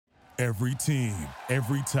Every team,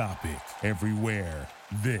 every topic, everywhere.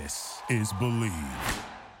 This is Believe.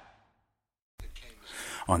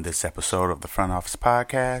 On this episode of the Front Office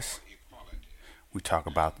Podcast, we talk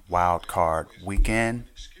about Wild Card Weekend,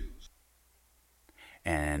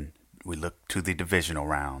 and we look to the divisional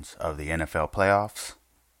rounds of the NFL playoffs,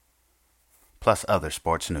 plus other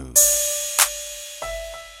sports news.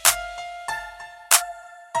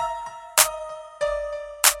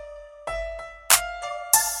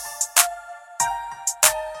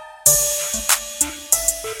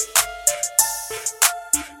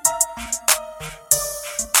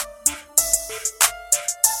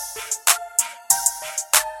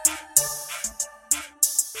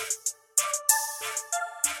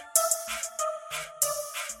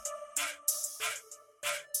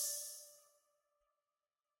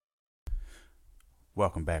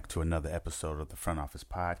 Welcome back to another episode of the Front Office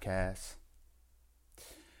Podcast.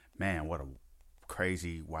 Man, what a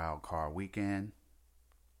crazy wild card weekend.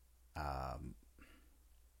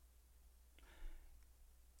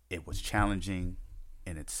 It was challenging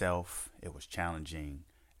in itself. It was challenging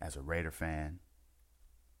as a Raider fan.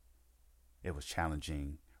 It was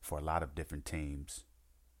challenging for a lot of different teams.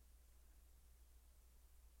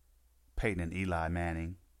 Peyton and Eli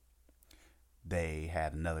Manning, they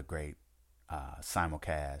had another great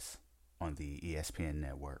simulcast on the ESPN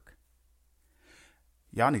network.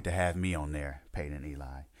 Y'all need to have me on there, Peyton and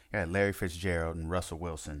Eli. You had Larry Fitzgerald and Russell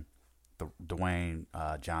Wilson, Dwayne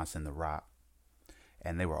Johnson, The Rock,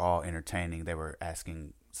 and they were all entertaining. They were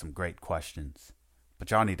asking some great questions.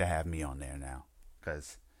 But y'all need to have me on there now,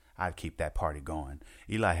 because I'd keep that party going.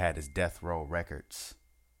 Eli had his Death Row Records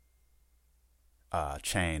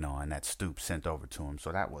chain on that Stoop sent over to him,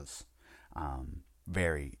 so that was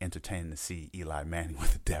very entertaining to see Eli Manning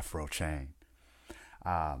with a Death Row chain.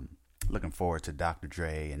 Looking forward to Dr.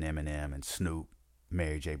 Dre and Eminem and Snoop,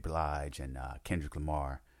 Mary J. Blige, and Kendrick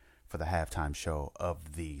Lamar for the halftime show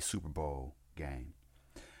of the Super Bowl game.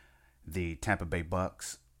 The Tampa Bay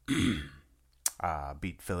Bucks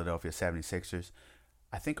beat Philadelphia 76ers.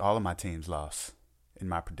 I think all of my teams lost in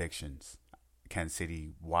my predictions. Kansas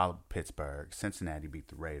City walloped Pittsburgh. Cincinnati beat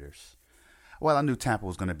the Raiders. Well, I knew Tampa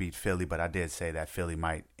was going to beat Philly, but I did say that Philly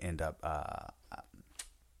might end up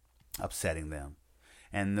upsetting them.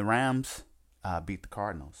 And the Rams beat the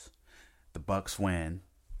Cardinals. The Bucks win.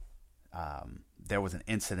 There was an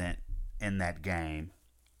incident in that game.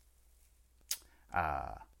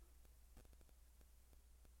 A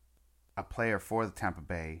player for the Tampa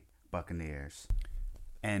Bay Buccaneers,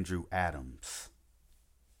 Andrew Adams,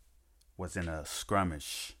 was in a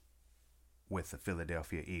skirmish with the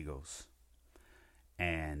Philadelphia Eagles.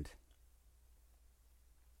 And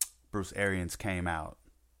Bruce Arians came out,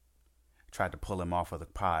 tried to pull him off of the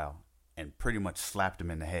pile, and pretty much slapped him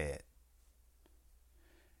in the head.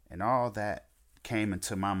 And all that came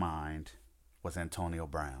into my mind was Antonio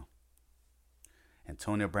Brown.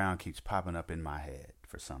 Antonio Brown keeps popping up in my head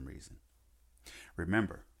for some reason.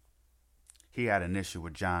 Remember, he had an issue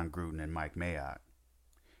with John Gruden and Mike Mayock,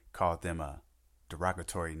 called them a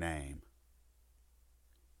derogatory name.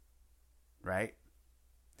 Right?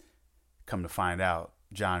 Come to find out,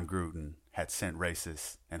 John Gruden had sent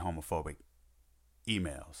racist and homophobic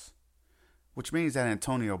emails, which means that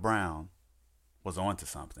Antonio Brown was onto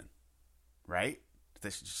something, right?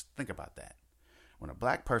 Just think about that. When a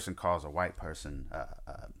black person calls a white person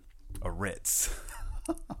a Ritz,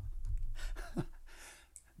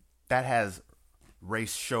 that has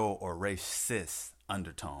racial or racist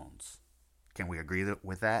undertones. Can we agree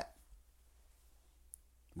with that?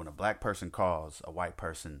 When a black person calls a white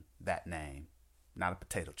person that name, not a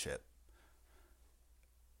potato chip,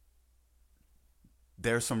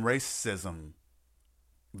 there's some racism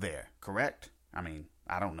there, correct? I mean,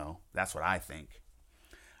 I don't know. That's what I think.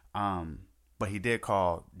 But he did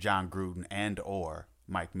call John Gruden and or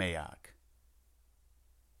Mike Mayock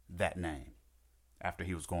that name after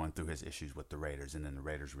he was going through his issues with the Raiders, and then the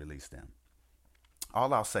Raiders released them.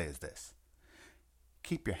 All I'll say is this.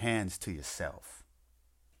 Keep your hands to yourself.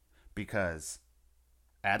 Because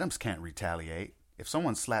Adams can't retaliate. If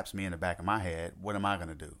someone slaps me in the back of my head, what am I going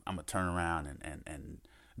to do? I'm going to turn around and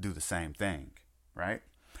do the same thing, right?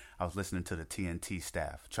 I was listening to the TNT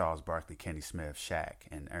staff, Charles Barkley, Kenny Smith, Shaq,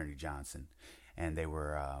 and Ernie Johnson, and they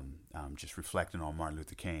were just reflecting on Martin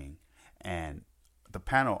Luther King. And the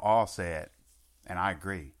panel all said, and I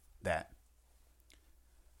agree, that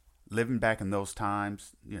living back in those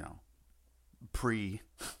times,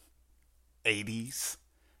 pre-80s,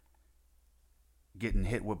 getting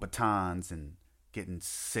hit with batons and getting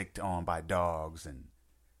sicked on by dogs and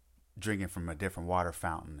drinking from a different water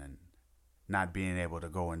fountain and not being able to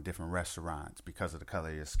go in different restaurants because of the color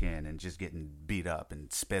of your skin and just getting beat up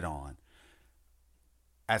and spit on.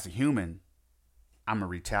 As a human, I'm going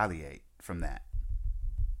to retaliate from that.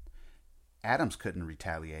 Adams couldn't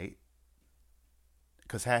retaliate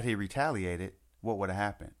because had he retaliated, what would have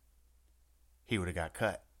happened? He would have got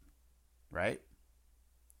cut, right?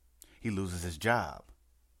 He loses his job.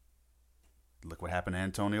 Look what happened to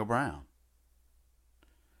Antonio Brown.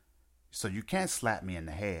 So you can't slap me in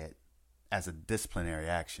the head as a disciplinary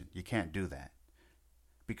action. You can't do that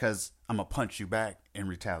because I'm going to punch you back in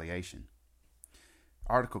retaliation.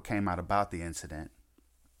 Article came out about the incident,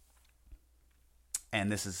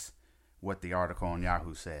 and this is what the article on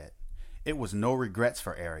Yahoo said. It was no regrets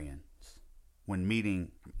for Arians when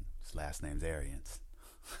meeting, his last name's Arians,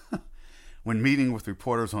 when meeting with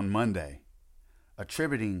reporters on Monday,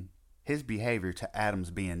 attributing his behavior to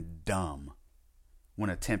Adams being dumb when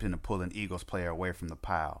attempting to pull an Eagles player away from the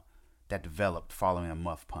pile that developed following a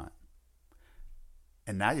muff punt.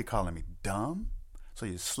 And now you're calling me dumb? So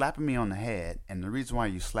you're slapping me on the head, and the reason why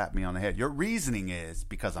you slap me on the head, your reasoning is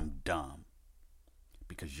because I'm dumb.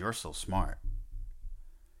 Because you're so smart.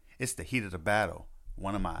 It's the heat of the battle.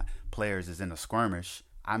 One of my players is in a skirmish.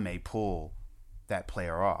 I may pull that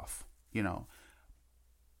player off. You know,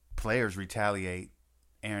 players retaliate.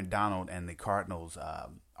 Aaron Donald and the Cardinals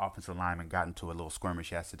offensive lineman got into a little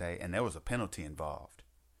skirmish yesterday, and there was a penalty involved.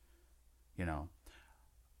 You know,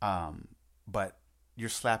 but you're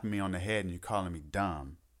slapping me on the head and you're calling me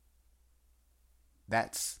dumb.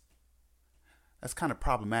 That's kind of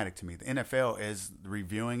problematic to me. The NFL is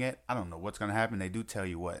reviewing it. I don't know what's going to happen. They do tell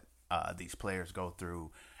you what these players go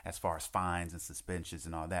through as far as fines and suspensions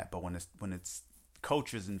and all that. But when it's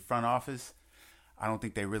coaches in front office, I don't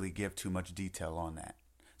think they really give too much detail on that.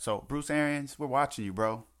 So Bruce Arians, we're watching you,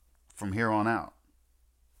 bro, from here on out.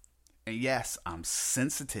 And yes, I'm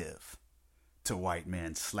sensitive to white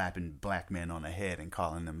men slapping black men on the head and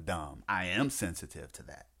calling them dumb. I am sensitive to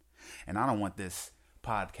that. And I don't want this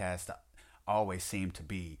podcast to always seem to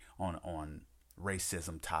be on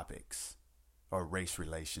racism topics or race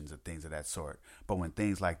relations or things of that sort. But when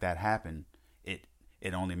things like that happen,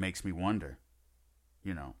 it only makes me wonder,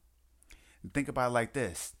 you know. Think about it like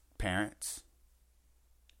this, parents.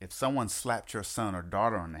 If someone slapped your son or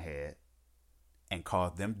daughter on the head and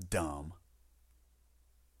called them dumb,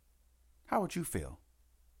 how would you feel?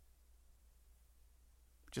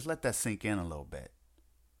 Just let that sink in a little bit.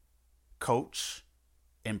 Coach,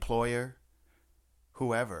 employer,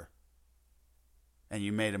 whoever, and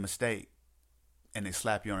you made a mistake and they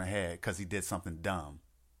slap you on the head because he did something dumb.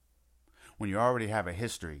 When you already have a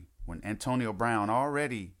history, when Antonio Brown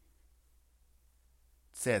already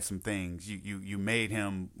said some things, you made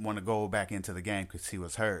him want to go back into the game because he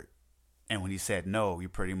was hurt. And when he said no, you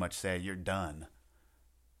pretty much said, you're done.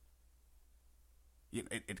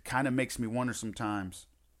 It kind of makes me wonder sometimes,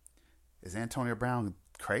 is Antonio Brown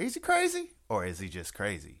crazy? Or is he just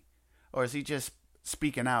crazy? Or is he just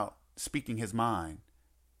speaking his mind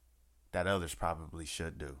that others probably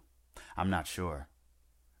should do? I'm not sure.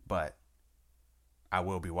 But I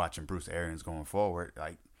will be watching Bruce Arians going forward.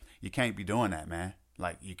 Like, you can't be doing that, man.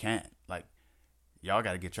 Like, you can't. Like, y'all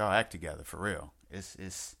got to get y'all act together for real.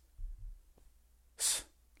 It's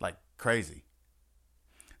like crazy.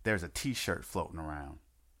 There's a T-shirt floating around,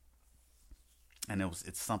 and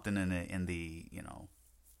it's something in the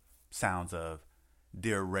sounds of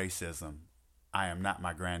 "Dear Racism, I am not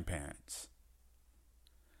my grandparents.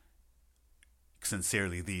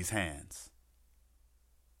 Sincerely, these hands."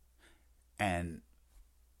 And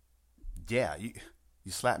yeah, you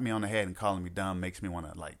slap me on the head and calling me dumb makes me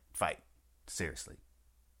want to fight seriously.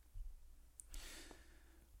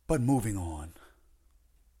 But moving on.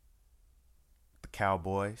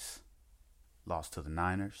 Cowboys lost to the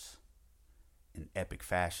Niners in epic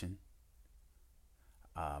fashion.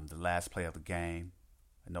 The last play of the game,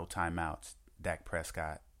 no timeouts, Dak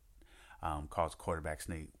Prescott caused quarterback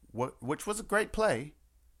sneak, which was a great play,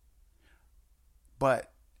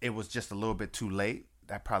 but it was just a little bit too late.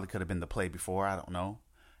 That probably could have been the play before. I don't know.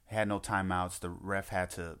 Had no timeouts. The ref had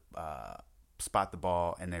to spot the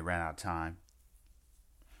ball, and they ran out of time.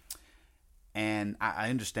 And I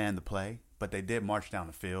understand the play, but they did march down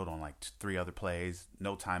the field on 3 other plays,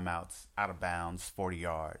 no timeouts, out of bounds, 40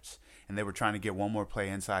 yards. And they were trying to get one more play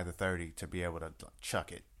inside the 30 to be able to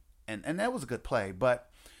chuck it. And that was a good play,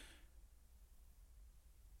 but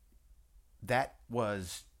that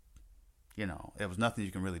was, there was nothing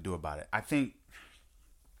you can really do about it. I think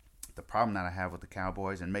the problem that I have with the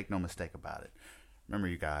Cowboys, and make no mistake about it, remember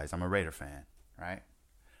you guys, I'm a Raider fan, right?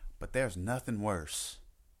 But there's nothing worse.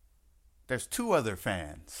 There's 2 other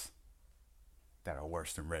fans that are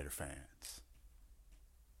worse than Raider fans.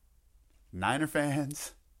 Niner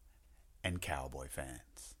fans and Cowboy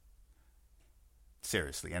fans.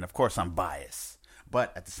 Seriously. And of course I'm biased.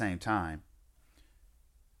 But at the same time,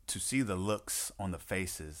 to see the looks on the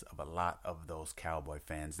faces of a lot of those Cowboy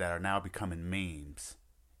fans that are now becoming memes,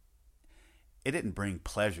 it didn't bring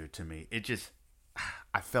pleasure to me. It just,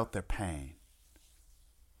 I felt their pain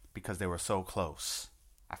because they were so close.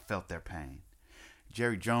 I felt their pain.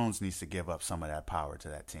 Jerry Jones needs to give up some of that power to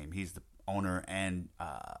that team. He's the owner and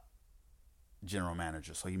general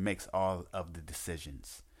manager, so he makes all of the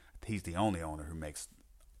decisions. He's the only owner who makes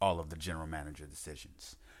all of the general manager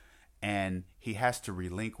decisions. And he has to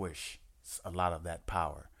relinquish a lot of that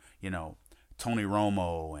power. You know, Tony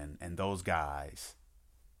Romo and those guys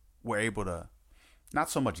were able to not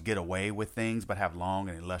so much get away with things, but have long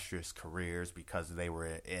and illustrious careers because they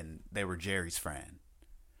were Jerry's friend.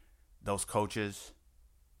 Those coaches,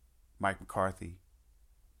 Mike McCarthy,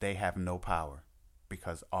 they have no power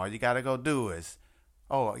because all you got to go do is,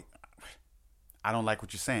 oh, I don't like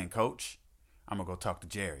what you're saying, coach. I'm going to go talk to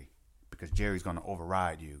Jerry because Jerry's going to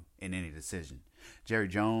override you in any decision. Jerry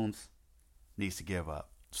Jones needs to give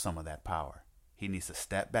up some of that power. He needs to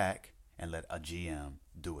step back and let a GM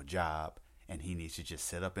do a job, and he needs to just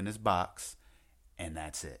sit up in his box, and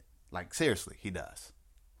that's it. Like, seriously, he does.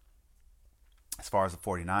 As far as the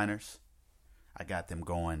 49ers, I got them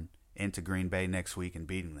going into Green Bay next week and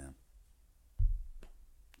beating them.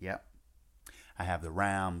 Yep. I have the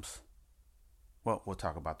Rams. Well, we'll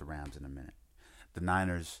talk about the Rams in a minute. The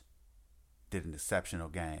Niners did an exceptional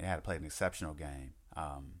game. They had to play an exceptional game.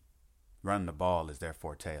 Running the ball is their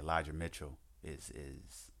forte. Elijah Mitchell is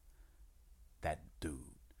that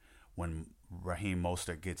dude. When Raheem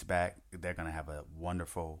Mostert gets back, they're going to have a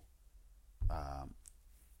wonderful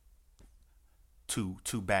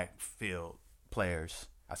two backfield players.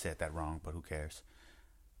 I said that wrong, but who cares?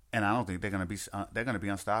 And I don't think they're going to be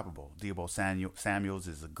unstoppable. Deebo Samuels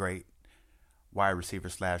is a great wide receiver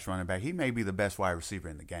 / running back. He may be the best wide receiver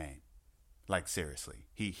in the game. Like, seriously,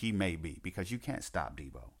 he may be, because you can't stop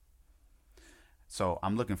Deebo. So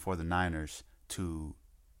I'm looking for the Niners to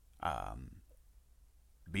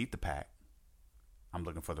beat the Pack. I'm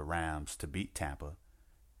looking for the Rams to beat Tampa.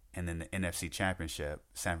 And then the NFC Championship,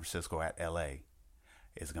 San Francisco at LA,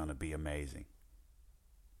 is going to be amazing.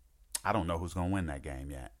 I don't know who's going to win that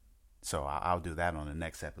game yet. So I'll do that on the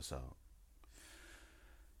next episode.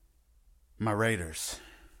 My Raiders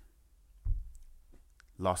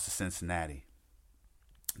lost to Cincinnati.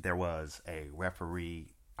 There was a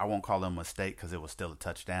referee, I won't call him a mistake because it was still a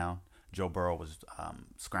touchdown. Joe Burrow was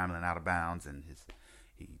scrambling out of bounds, and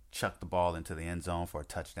he chucked the ball into the end zone for a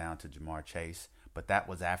touchdown to Jamar Chase. But that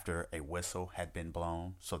was after a whistle had been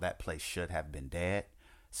blown, so that play should have been dead.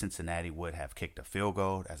 Cincinnati would have kicked a field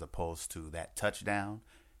goal as opposed to that touchdown.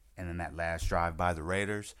 And then that last drive by the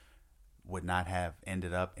Raiders would not have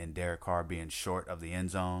ended up in Derek Carr being short of the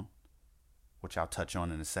end zone, which I'll touch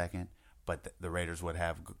on in a second. But the Raiders would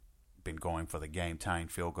have been going for the game-tying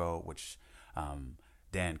field goal, which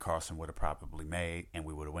Dan Carlson would have probably made, and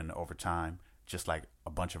we would have won the overtime, just like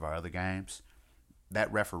a bunch of our other games.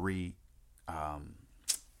 That referee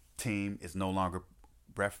team is no longer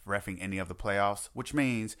reffing any of the playoffs, which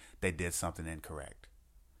means they did something incorrect,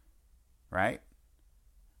 right?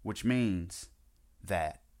 Which means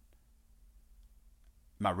that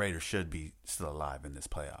my Raiders should be still alive in this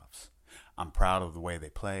playoffs. I'm proud of the way they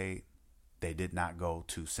played. They did not go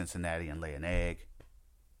to Cincinnati and lay an egg,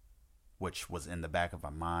 which was in the back of my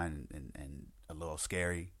mind and a little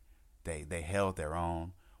scary. They held their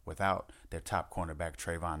own without their top cornerback,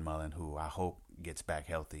 Trayvon Mullen, who I hope gets back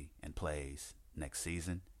healthy and plays next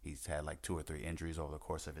season. He's had like 2 or 3 injuries over the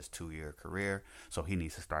course of his 2-year career, so he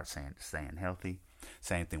needs to start staying healthy.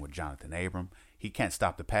 Same thing with Jonathan Abram. He can't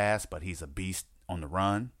stop the pass, but he's a beast on the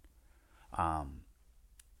run.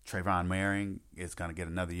 Trayvon Merring is going to get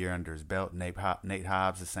another year under his belt. Nate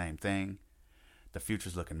Hobbs, the same thing. The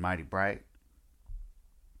future's looking mighty bright.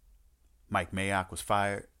 Mike Mayock was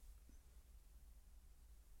fired.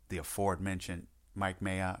 The aforementioned Mike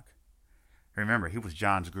Mayock. Remember, he was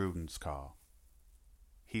John Gruden's call.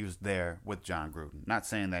 He was there with John Gruden. Not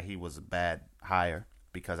saying that he was a bad hire,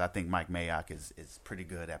 because I think Mike Mayock is pretty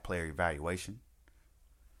good at player evaluation.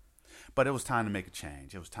 But it was time to make a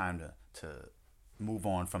change. It was time to move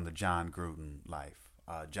on from the John Gruden life.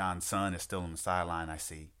 John's son is still on the sideline, I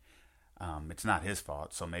see. It's not his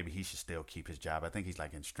fault, so maybe he should still keep his job. I think he's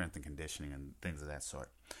like in strength and conditioning and things of that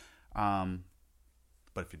sort.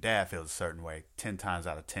 But if your dad feels a certain way, 10 times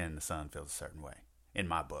out of 10, the son feels a certain way. In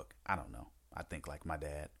my book, I don't know. I think like my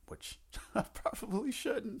dad, which I probably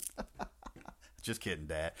shouldn't. Just kidding,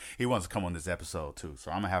 Dad. He wants to come on this episode too,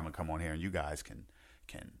 so I'm gonna have him come on here, and you guys can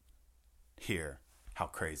hear how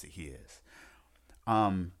crazy he is.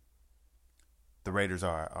 The Raiders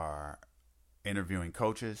are interviewing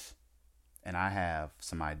coaches, and I have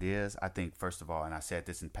some ideas. I think, first of all, and I said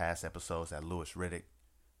this in past episodes, that Louis Riddick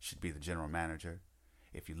should be the general manager.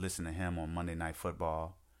 If you listen to him on Monday Night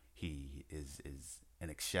Football, he is an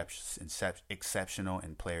exceptional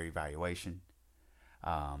in player evaluation.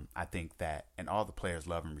 I think that, and all the players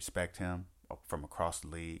love and respect him from across the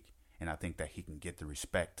league, and I think that he can get the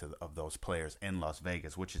respect of those players in Las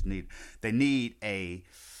Vegas, which is needed. They need a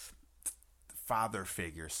father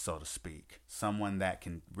figure, so to speak, someone that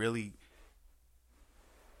can really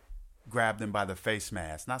grab them by the face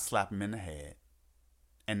mask, not slap them in the head,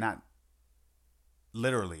 and not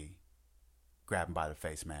literally grab them by the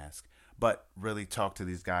face mask, but really talk to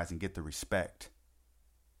these guys and get the respect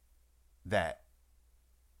that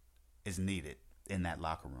is needed in that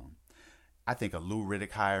locker room. I think a Lou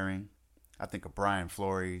Riddick hiring. I think a Brian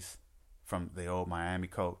Flores from the old Miami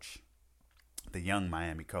coach, the young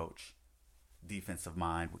Miami coach, defensive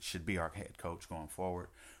mind, which should be our head coach going forward.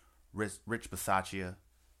 Rich Bisaccia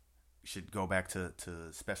should go back to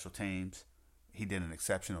special teams. He did an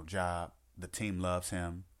exceptional job. The team loves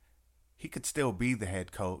him. He could still be the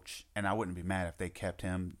head coach, and I wouldn't be mad if they kept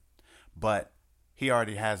him. But he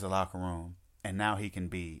already has a locker room, and now he can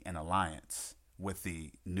be an alliance with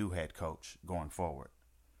the new head coach going forward.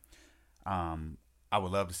 I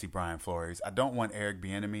would love to see Brian Flores. I don't want Eric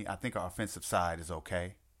Bieniemy. I think our offensive side is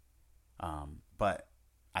okay. But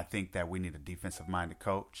I think that we need a defensive-minded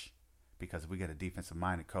coach, because if we get a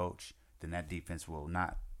defensive-minded coach, then that defense will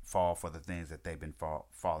not fall for the things that they've been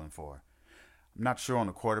falling for. I'm not sure on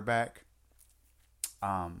the quarterback.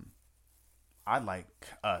 I'd like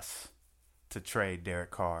us to trade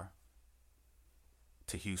Derek Carr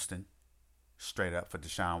to Houston straight up for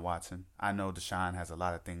Deshaun Watson. I know Deshaun has a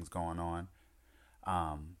lot of things going on,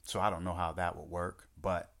 so I don't know how that would work.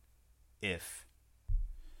 But if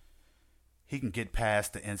he can get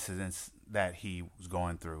past the incidents that he was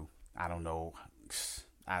going through, I don't know.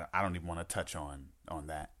 I don't even want to touch on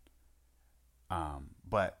that.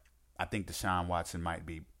 But I think Deshaun Watson might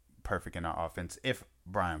be perfect in our offense if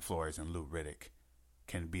Brian Flores and Lou Riddick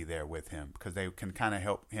can be there with him, because they can kind of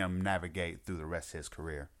help him navigate through the rest of his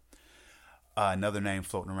career. Another name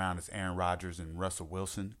floating around is Aaron Rodgers and Russell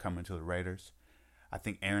Wilson coming to the Raiders. I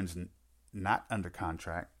think Aaron's not under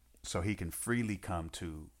contract, so he can freely come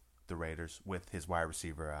to the Raiders with his wide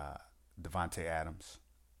receiver, Devontae Adams.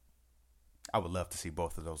 I would love to see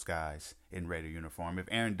both of those guys in Raider uniform. If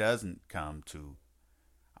Aaron doesn't come to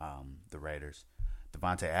the Raiders,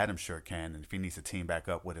 Devontae Adams sure can. And if he needs to team back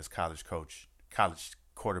up with his college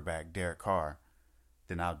quarterback, Derek Carr,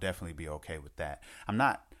 then I'll definitely be okay with that. I'm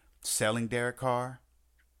not selling Derek Carr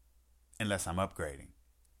unless I'm upgrading.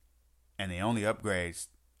 And the only upgrades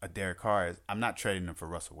of Derek Carr is, I'm not trading him for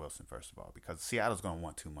Russell Wilson, first of all, because Seattle's going to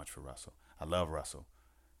want too much for Russell. I love Russell.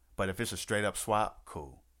 But if it's a straight up swap,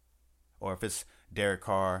 cool. Or if it's Derek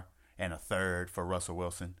Carr and a third for Russell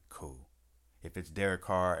Wilson, cool. If it's Derek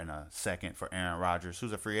Carr and a second for Aaron Rodgers,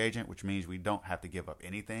 who's a free agent, which means we don't have to give up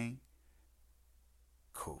anything,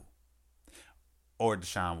 cool. Or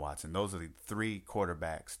Deshaun Watson. Those are the three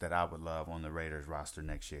quarterbacks that I would love on the Raiders roster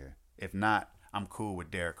next year. If not, I'm cool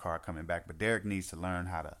with Derek Carr coming back. But Derek needs to learn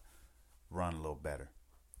how to run a little better.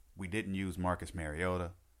 We didn't use Marcus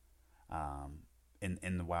Mariota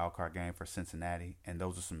in the wild card game for Cincinnati. And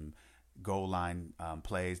those are some goal line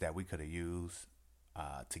plays that we could have used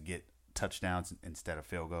to get touchdowns instead of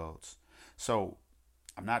field goals. So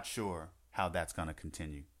I'm not sure how that's going to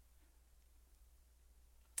continue.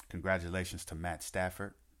 Congratulations to Matt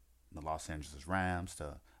Stafford, the Los Angeles Rams,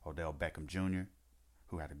 to Odell Beckham Jr.,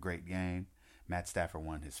 who had a great game. Matt Stafford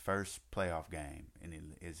won his first playoff game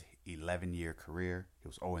in his 11-year career. He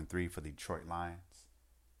was 0-3 for the Detroit Lions.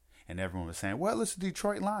 And everyone was saying, well, it's the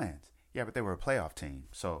Detroit Lions. Yeah, but they were a playoff team,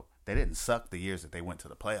 so they didn't suck the years that they went to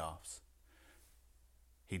the playoffs.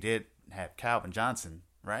 He did have Calvin Johnson,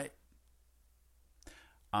 right?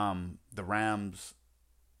 The Rams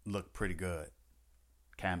look pretty good.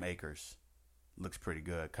 Cam Akers looks pretty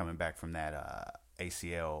good coming back from that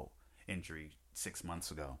ACL injury 6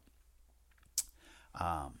 months ago.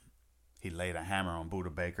 He laid a hammer on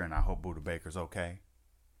Budda Baker, and I hope Budda Baker's okay.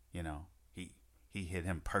 You know, he hit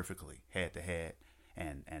him perfectly head to head,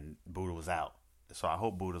 and Budda was out. So I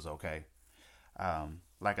hope Budda's okay.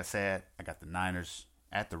 Like I said, I got the Niners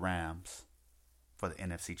at the Rams for the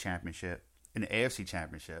NFC Championship. In the AFC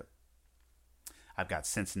Championship, I've got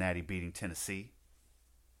Cincinnati beating Tennessee.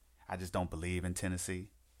 I just don't believe in Tennessee.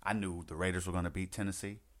 I knew the Raiders were going to beat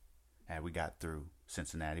Tennessee, And we got through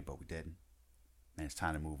Cincinnati, but we didn't. And it's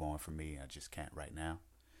time to move on for me. I just can't right now.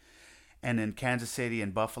 And then Kansas City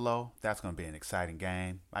and Buffalo, that's going to be an exciting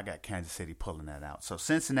game. I got Kansas City pulling that out. So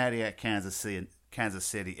Cincinnati at Kansas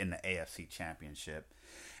City in the AFC Championship.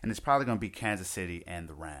 And it's probably going to be Kansas City and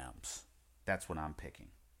the Rams. That's what I'm picking.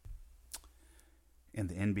 In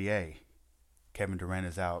the NBA, Kevin Durant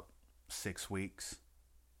is out 6 weeks.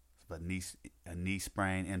 A knee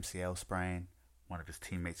sprain, MCL sprain. One of his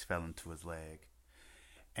teammates fell into his leg.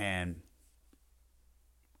 And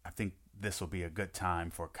I think this will be a good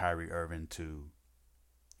time for Kyrie Irving to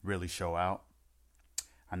really show out.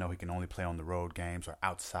 I know he can only play on the road games or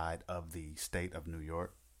outside of the state of New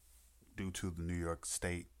York due to the New York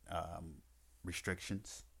State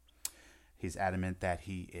restrictions. He's adamant that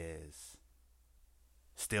he is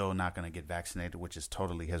still not going to get vaccinated, which is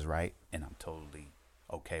totally his right, and I'm totally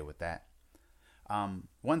okay with that.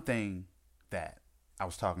 One thing that I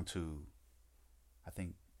was talking to, I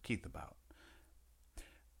think, Keith about,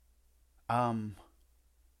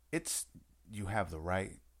 it's you have the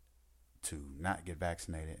right to not get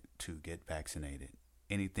vaccinated, to get vaccinated,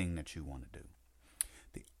 anything that you want to do.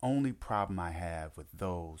 The only problem I have with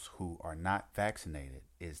those who are not vaccinated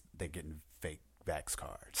is they're getting fake vax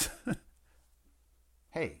cards.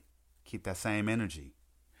 Hey, keep that same energy.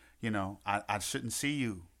 You know, I shouldn't see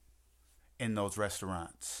you in those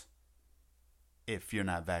restaurants if you're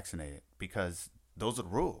not vaccinated, because those are the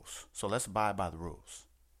rules. So let's abide by the rules.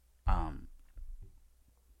 I'm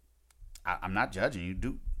not judging you.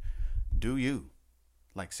 Do you,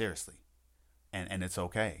 like, seriously, and it's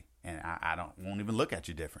okay. And I won't even look at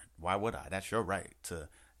you different. Why would I? That's your right to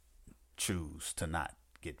choose to not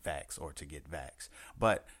get vaxxed or to get vaxxed.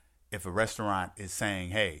 But if a restaurant is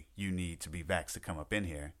saying, hey, you need to be vaxxed to come up in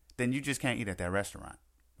here, then you just can't eat at that restaurant.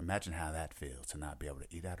 Imagine how that feels to not be able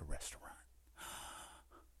to eat at a restaurant.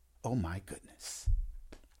 Oh my goodness.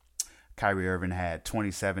 Kyrie Irving had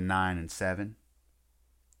 27, 9, and 7.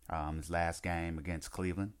 His last game against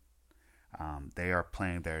Cleveland. They are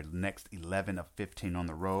playing their next 11 of 15 on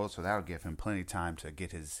the road, so that'll give him plenty of time to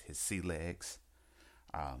get his sea legs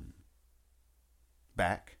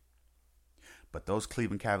back. But those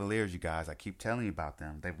Cleveland Cavaliers, you guys, I keep telling you about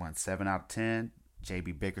them. They've won 7 out of 10.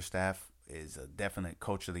 J.B. Bickerstaff is a definite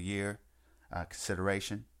Coach of the Year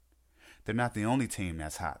consideration. They're not the only team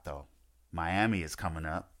that's hot, though. Miami is coming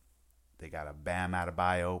up. They got a Bam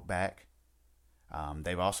Adebayo back.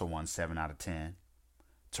 They've also won 7 out of 10.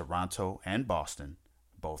 Toronto and Boston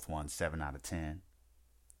both won 7 out of 10.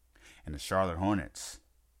 And the Charlotte Hornets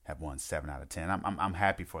have won 7 out of 10. I'm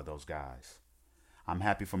happy for those guys. I'm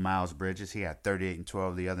happy for Miles Bridges. He had 38 and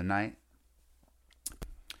 12 the other night.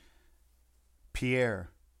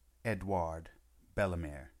 Pierre-Edouard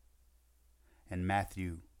Bellemare and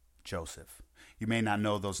Matthew Joseph. You may not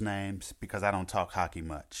know those names because I don't talk hockey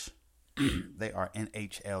much. They are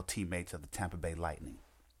NHL teammates of the Tampa Bay Lightning.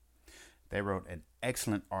 They wrote an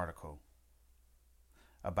excellent article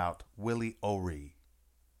about Willie O'Ree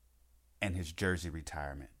and his jersey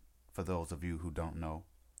retirement. For those of you who don't know,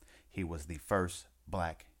 he was the first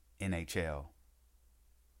black NHL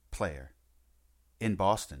player in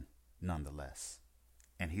Boston, nonetheless.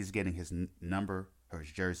 And he's getting his number or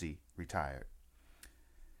his jersey retired.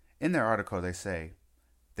 In their article, they say,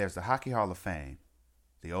 there's the Hockey Hall of Fame,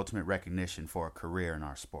 the ultimate recognition for a career in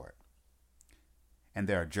our sport. And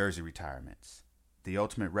there are jersey retirements, the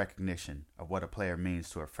ultimate recognition of what a player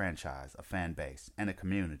means to a franchise, a fan base, and a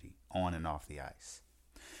community on and off the ice.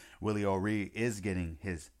 Willie O'Ree is getting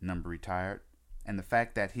his number retired, and the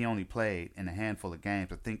fact that he only played in a handful of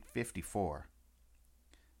games, I think 54,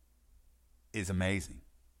 is amazing.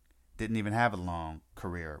 Didn't even have a long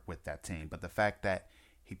career with that team, but the fact that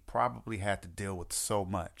he probably had to deal with so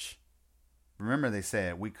much. Remember, they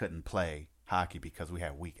said we couldn't play hockey because we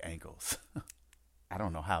had weak ankles. I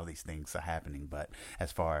don't know how these things are happening, but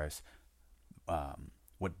as far as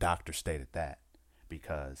what doctor stated that,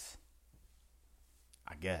 because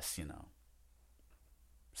I guess,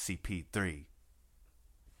 CP3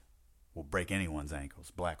 will break anyone's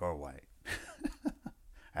ankles, black or white.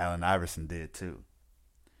 Allen Iverson did too.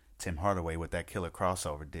 Tim Hardaway with that killer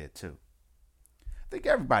crossover did too. I think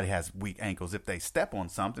everybody has weak ankles if they step on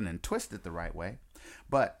something and twist it the right way.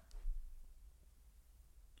 But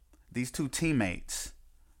these two teammates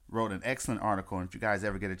wrote an excellent article, and if you guys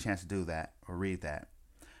ever get a chance to do that or read that,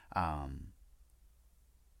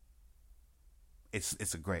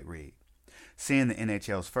 it's a great read. Seeing the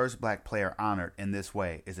NHL's first black player honored in this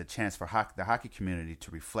way is a chance for the hockey community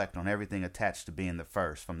to reflect on everything attached to being the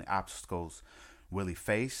first, from the obstacles Willie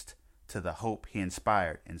faced to the hope he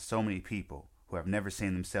inspired in so many people who have never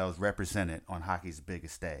seen themselves represented on hockey's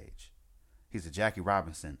biggest stage. He's the Jackie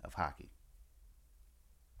Robinson of hockey.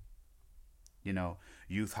 You know,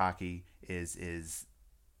 youth hockey is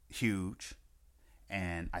huge,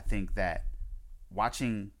 and I think that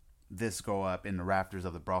watching this go up in the rafters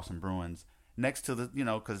of the Boston Bruins next to the,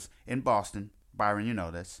 because in Boston, Byron, you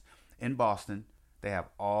know this, in Boston, they have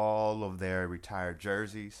all of their retired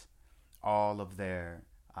jerseys, all of their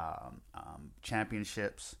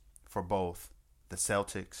championships for both the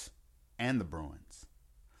Celtics and the Bruins.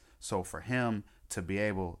 So for him to be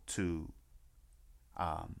able to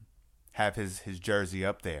have his jersey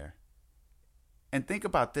up there, and think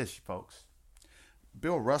about this, folks.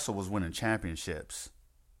 Bill Russell was winning championships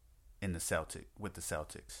with the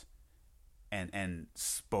Celtics, and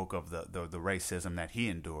spoke of the racism that he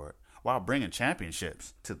endured while bringing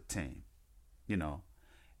championships to the team.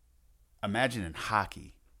 Imagine in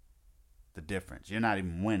hockey the difference. You're not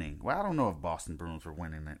even winning. Well, I don't know if Boston Bruins were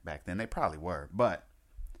winning it back then. They probably were, but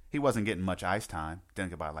he wasn't getting much ice time.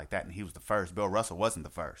 Think about it like that, and he was the first. Bill Russell wasn't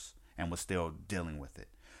the first and was still dealing with it.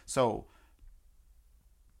 So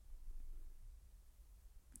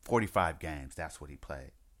 45 games, that's what he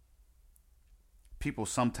played. People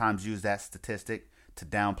sometimes use that statistic to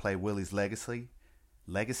downplay Willie's legacy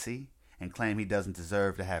and claim he doesn't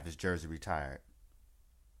deserve to have his jersey retired.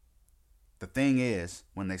 The thing is,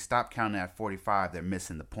 when they stop counting at 45, they're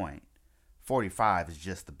missing the point. 45 is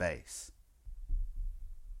just the base.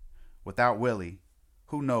 Without Willie,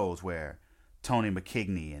 who knows where Tony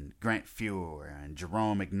McKigney and Grant Fuhr and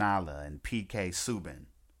Jerome Ignala and P.K. Subban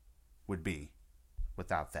would be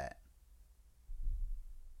without that.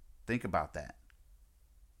 Think about that.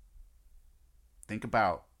 Think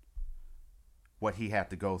about what he had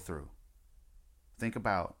to go through. Think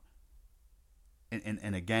about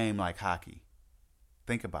in a game like hockey.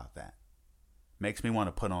 Think about that. Makes me want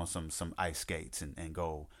to put on some ice skates and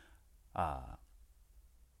go on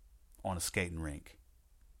a skating rink.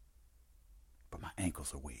 But my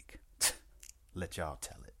ankles are weak. Let y'all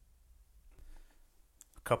tell it.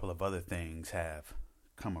 A couple of other things have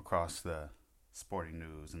come across the sporting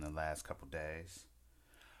news in the last couple days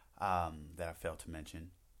that I failed to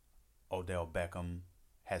mention. Odell Beckham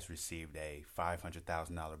has received a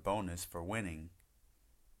 $500,000 bonus for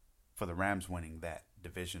the Rams winning that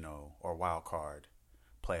divisional or wild card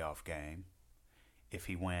playoff game. If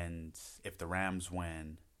the Rams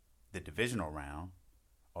win the divisional round,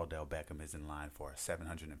 Odell Beckham is in line for a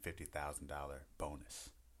 $750,000 bonus.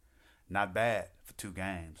 Not bad for 2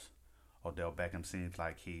 games. Odell Beckham seems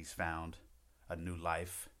like he's found a new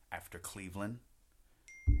life after Cleveland,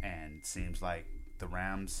 and seems like the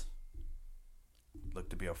Rams look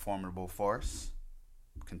to be a formidable force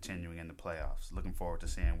continuing in the playoffs. Looking forward to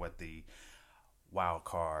seeing what the wild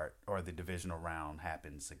card or the divisional round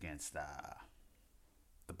happens against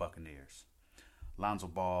the Buccaneers. Lonzo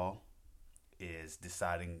Ball is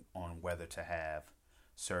deciding on whether to have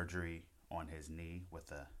surgery on his knee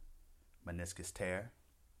with a meniscus tear.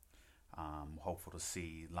 Hopeful to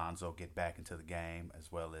see Lonzo get back into the game,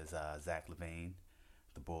 as well as Zach LaVine.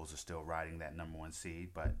 The Bulls are still riding that number 1 seed,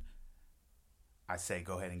 but I say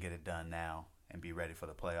go ahead and get it done now and be ready for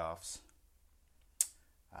the playoffs.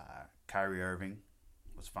 Kyrie Irving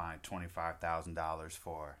was fined $25,000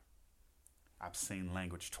 for obscene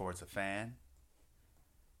language towards a fan.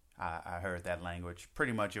 I heard that language.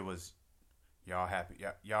 Pretty much it was, y'all happy,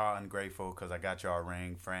 y'all ungrateful because I got y'all a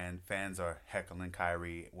ring. Fans are heckling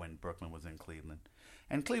Kyrie when Brooklyn was in Cleveland.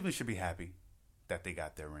 And Cleveland should be happy that they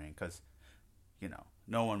got their ring because,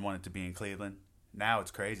 no one wanted to be in Cleveland. Now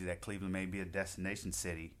it's crazy that Cleveland may be a destination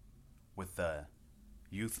city with the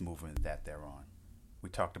youth movement that they're on. We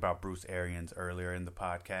talked about Bruce Arians earlier in the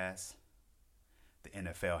podcast. The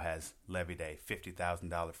NFL has levied a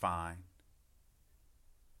 $50,000 fine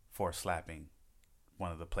for slapping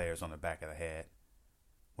one of the players on the back of the head.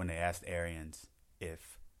 When they asked Arians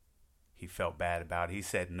if he felt bad about it, he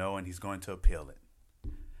said no, and he's going to appeal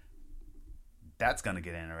it. That's going to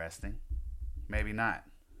get interesting. Maybe not.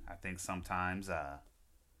 I think sometimes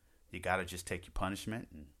you got to just take your punishment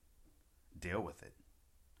and deal with it.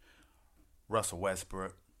 Russell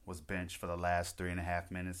Westbrook was benched for the last 3.5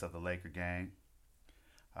 minutes of the Laker game.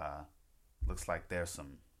 Looks like there's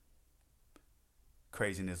some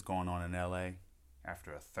craziness going on in LA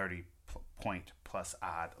after a 30-point plus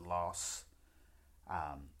odd loss.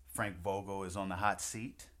 Frank Vogel is on the hot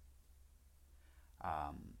seat.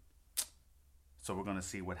 So we're going to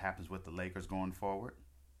see what happens with the Lakers going forward.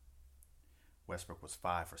 Westbrook was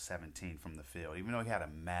 5 for 17 from the field, even though he had a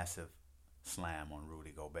massive slam on Rudy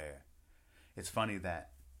Gobert. It's funny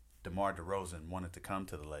that DeMar DeRozan wanted to come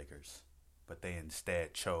to the Lakers, but they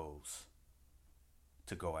instead chose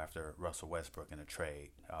to go after Russell Westbrook in a trade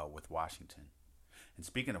with Washington. And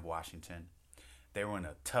speaking of Washington, they were in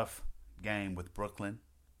a tough game with Brooklyn,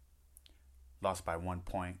 lost by 1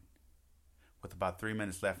 point. With about 3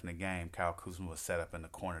 minutes left in the game, Kyle Kuzma was set up in the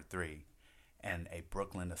corner three, and a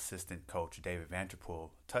Brooklyn assistant coach, David Vanterpool,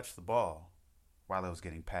 touched the ball while it was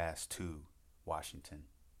getting passed to Washington.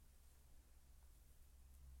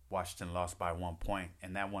 Washington lost by 1 point,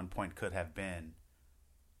 and that 1 point could have been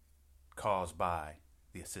caused by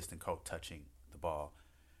the assistant coach touching the ball.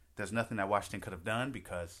 There's nothing that Washington could have done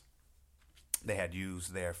because they had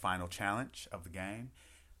used their final challenge of the game.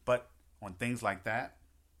 But on things like that,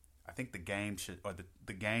 I think the game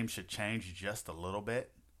should change just a little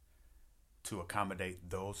bit to accommodate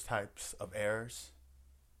those types of errors.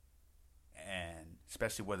 And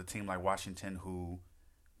especially with a team like Washington, who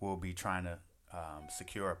will be trying to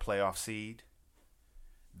secure a playoff seed,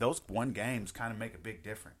 those one games kind of make a big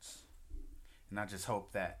difference. And I just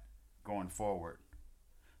hope that going forward,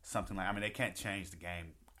 they can't change the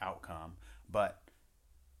game outcome, but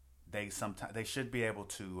they should be able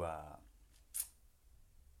to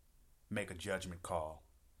make a judgment call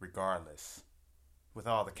regardless, with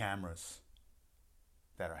all the cameras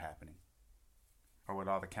that are happening, or with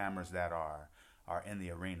all the cameras that are in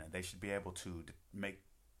the arena. They should be able to make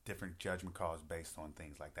different judgment calls based on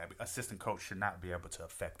things like that. Assistant coach should not be able to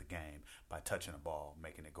affect the game by touching a ball,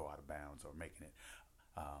 making it go out of bounds, or making it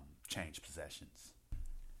change possessions.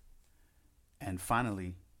 And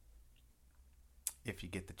finally, if you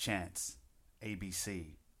get the chance,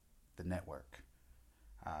 ABC, the network,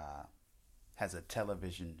 has a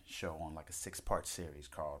television show on like a 6-part series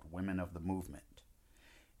called Women of the Movement.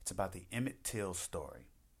 It's about the Emmett Till story.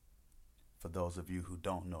 For those of you who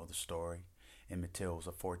don't know the story, Emmett Till was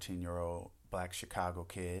a 14-year-old black Chicago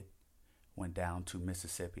kid, went down to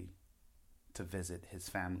Mississippi to visit his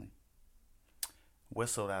family,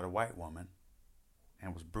 whistled at a white woman,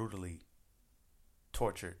 and was brutally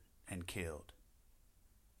tortured and killed.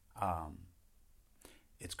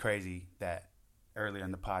 It's crazy that earlier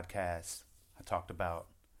in the podcast, I talked about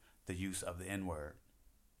the use of the N-word.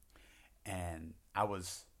 And I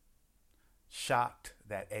was shocked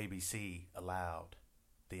that ABC allowed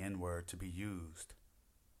the N-word to be used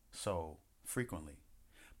so frequently,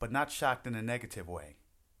 but not shocked in a negative way.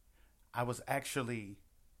 I was actually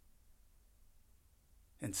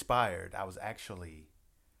inspired. I was actually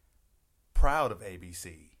proud of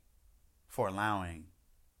ABC for allowing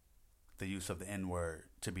the use of the N-word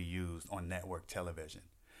to be used on network television.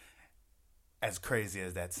 As crazy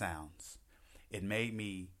as that sounds, it made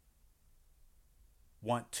me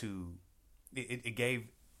want to, it gave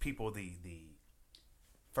people the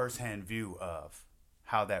firsthand view of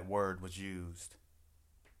how that word was used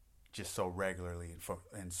just so regularly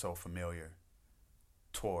and so familiar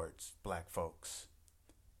towards black folks.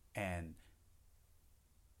 And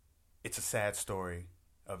it's a sad story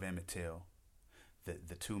of Emmett Till.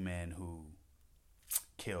 The two men who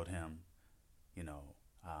killed him,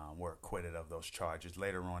 were acquitted of those charges.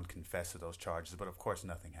 Later on, confessed to those charges, but of course,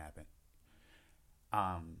 nothing happened.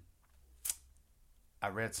 I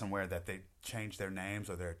read somewhere that they changed their names,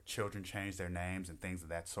 or their children changed their names, and things of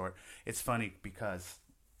that sort. It's funny because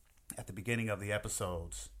at the beginning of the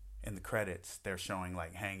episodes, in the credits, they're showing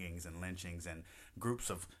like hangings and lynchings and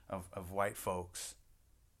groups of white folks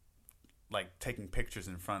like taking pictures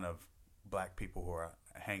in front of black people who are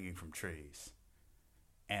hanging from trees.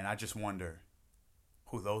 And I just wonder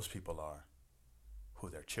who those people are, who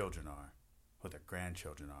their children are, who their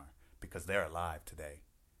grandchildren are, because they're alive today.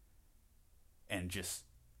 And just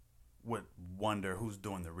would wonder who's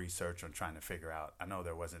doing the research on trying to figure out. I know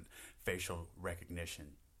there wasn't facial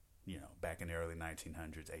recognition, back in the early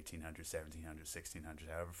 1900s, 1800s, 1700s, 1600s,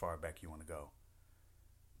 however far back you want to go.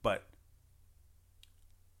 But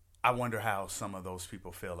I wonder how some of those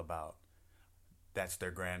people feel about that's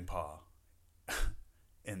their grandpa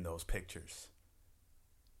in those pictures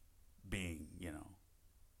being,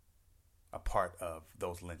 a part of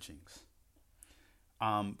those lynchings.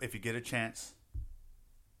 If you get a chance,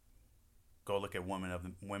 go look at Women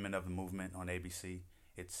of the Movement on ABC.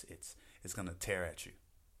 It's going to tear at you,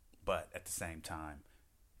 but at the same time,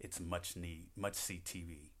 it's much see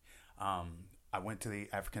TV. I went to the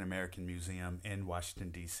African American Museum in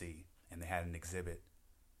Washington D.C. and they had an exhibit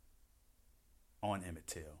on Emmett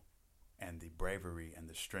Till and the bravery and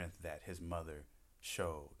the strength that his mother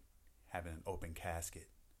showed, having an open casket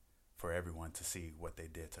for everyone to see what they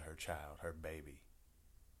did to her child, her baby,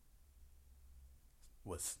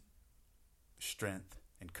 was strength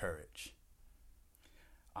and courage.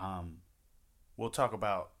 We'll talk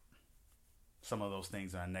about some of those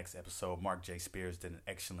things in our next episode. Mark J. Spears did an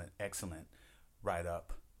excellent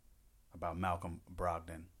write-up about Malcolm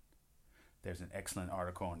Brogdon. There's an excellent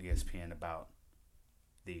article on ESPN about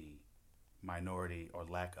the minority or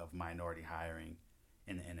lack of minority hiring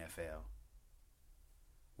in the NFL,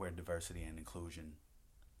 where diversity and inclusion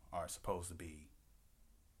are supposed to be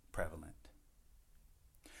prevalent.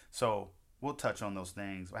 So we'll touch on those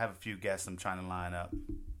things. I have a few guests I'm trying to line up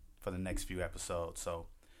for the next few episodes. So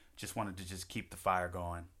just wanted to just keep the fire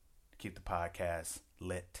going, keep the podcast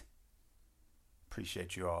lit.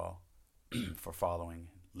 Appreciate you all for following,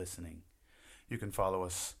 listening. You can follow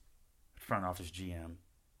us at FrontOfficeGM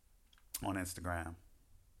on Instagram.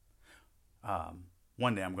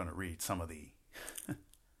 One day I'm going to read some of the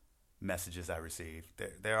messages I receive.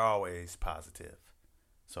 They're always positive,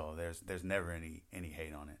 so there's never any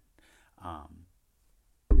hate on it.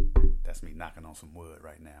 That's me knocking on some wood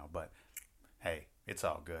right now, but hey, it's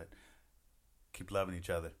all good. Keep loving each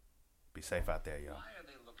other. Be safe out there, y'all. Why are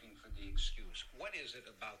they looking for the excuse? What is it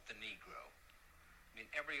about the Negro? I mean,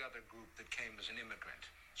 every other group that came as an immigrant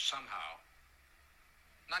somehow,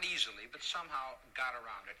 not easily, but somehow got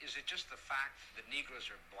around it. Is it just the fact that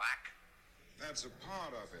Negroes are black? That's a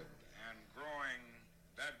part of it, and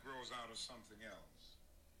that grows out of something else.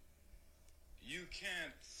 You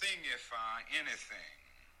can't thingify anything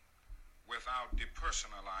without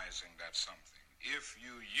depersonalizing that something. If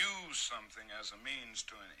you use something as a means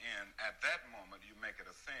to an end, at that moment you make it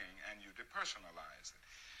a thing and you depersonalize it.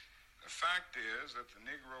 The fact is that the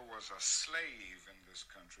Negro was a slave in this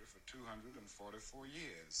country for 244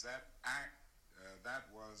 years. That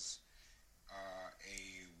was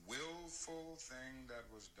a willful thing that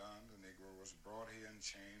was done. The Negro was brought here in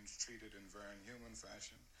chains, treated in very inhuman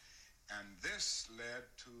fashion. And this led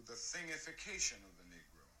to the thingification of the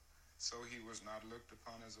Negro. So he was not looked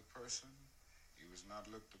upon as a person. He was not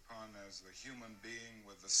looked upon as a human being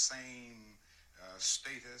with the same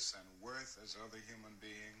status and worth as other human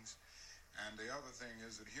beings. And the other thing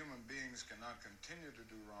is that human beings cannot continue to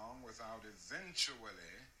do wrong without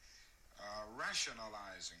eventually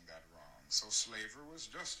rationalizing that wrong. So slavery was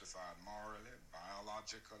justified morally,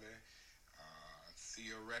 biologically,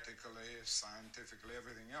 theoretically, scientifically,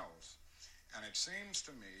 everything else. And it seems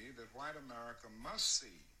to me that white America must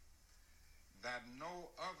see that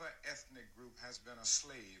no other ethnic group has been a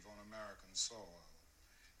slave on American soil.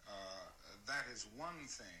 That is one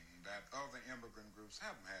thing that other immigrant groups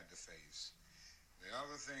haven't had to face. The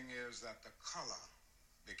other thing is that the color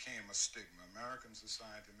became a stigma. American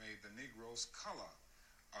society made the Negro's color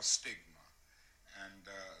a stigma, and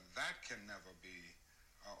that can never be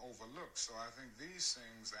overlooked. So I think these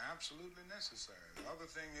things are absolutely necessary. The other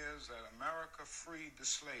thing is that America freed the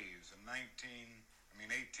slaves in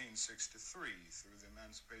 1863 through the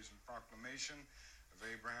Emancipation Proclamation of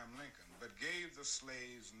Abraham Lincoln, but gave the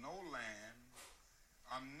slaves no land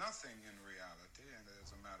or nothing in reality, and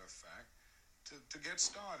as a matter of fact, to get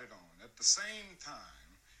started on. At the same time,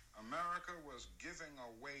 America was giving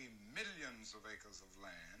away millions of acres of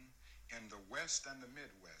land in the West and the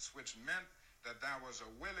Midwest, which meant that there was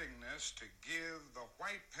a willingness to give the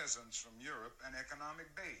white peasants from Europe an economic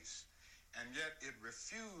base. And yet it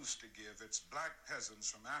refused to give its black peasants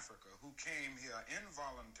from Africa, who came here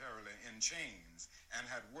involuntarily in chains and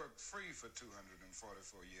had worked free for 244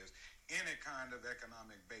 years, any kind of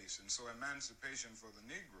economic base. And so emancipation for the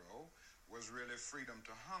Negro was really freedom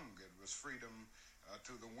to hunger. It was freedom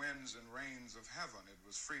to the winds and rains of heaven. It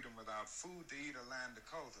was freedom without food to eat or land to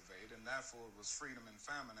cultivate, and therefore it was freedom and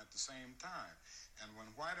famine at the same time. And when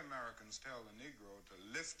white Americans tell the Negro to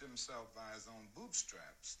lift himself by his own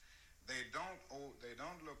bootstraps, they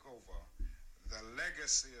don't look over the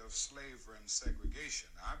legacy of slavery and segregation.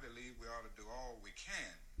 I believe we ought to do all we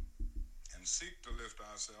can and seek to lift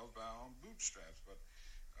ourselves by our own bootstraps, but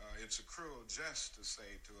it's a cruel jest to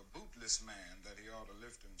say to a bootless man that he ought to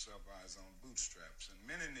lift himself by his own bootstraps. And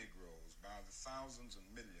many Negroes, by the thousands and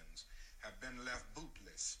millions, have been left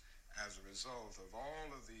bootless as a result of all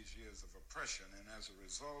of these years of oppression and as a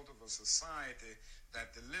result of a society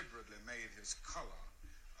that deliberately made his color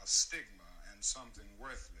a stigma and something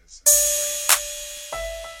worthless and degrading.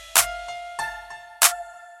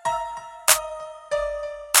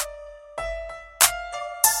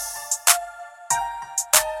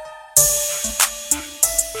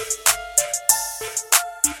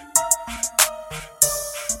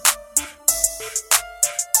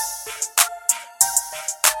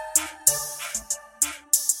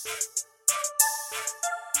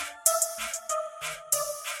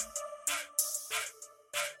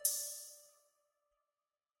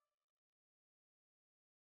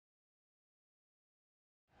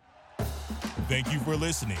 Thank you for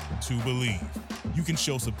listening to Believe. You can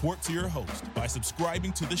show support to your host by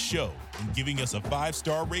subscribing to the show and giving us a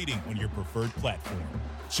 5-star rating on your preferred platform.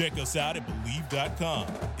 Check us out at Believe.com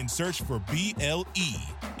and search for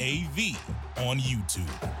BLEAV on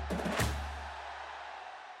YouTube.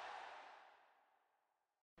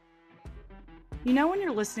 You know when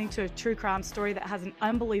you're listening to a true crime story that has an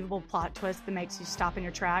unbelievable plot twist that makes you stop in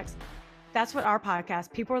your tracks? That's what our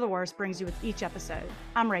podcast, People Are the Worst, brings you with each episode.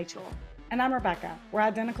 I'm Rachel. And I'm Rebecca. We're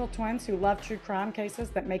identical twins who love true crime cases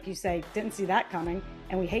that make you say, didn't see that coming,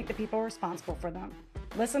 and we hate the people responsible for them.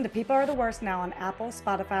 Listen to People Are the Worst now on Apple,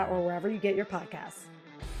 Spotify, or wherever you get your podcasts.